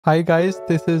Hi guys,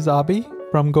 this is Abhi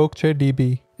from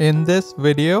Gokcedb. In this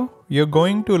video, you're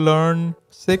going to learn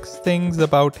 6 things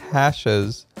about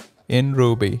hashes in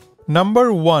Ruby.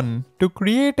 Number 1, to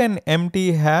create an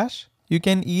empty hash, you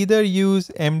can either use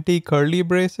empty curly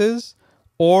braces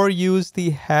or use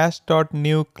the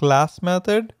hash.new class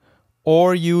method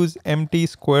or use empty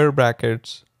square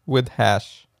brackets with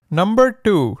hash. Number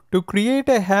 2, to create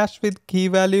a hash with key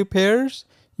value pairs,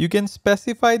 you can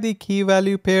specify the key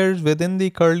value pairs within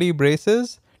the curly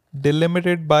braces,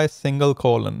 delimited by single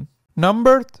colon.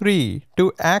 Number 3,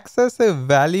 to access a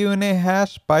value in a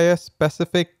hash by a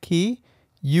specific key,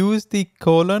 use the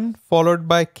colon followed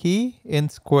by key in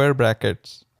square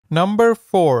brackets. Number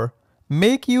 4,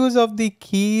 make use of the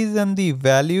keys and the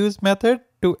values method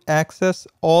to access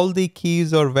all the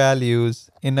keys or values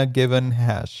in a given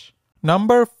hash.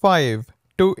 Number 5,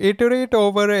 to iterate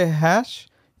over a hash,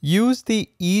 use the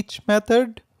each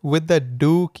method with the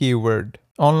do keyword.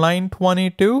 On line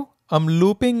 22, I'm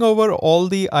looping over all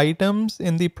the items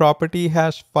in the property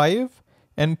hash 5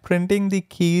 and printing the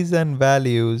keys and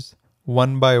values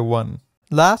one by one.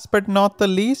 Last but not the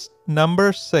least,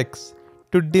 number 6,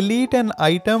 to delete an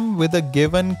item with a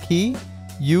given key,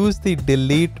 use the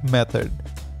delete method.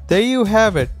 There you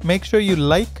have it. Make sure you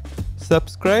like,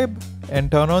 subscribe,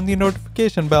 and turn on the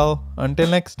notification bell. Until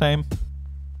next time.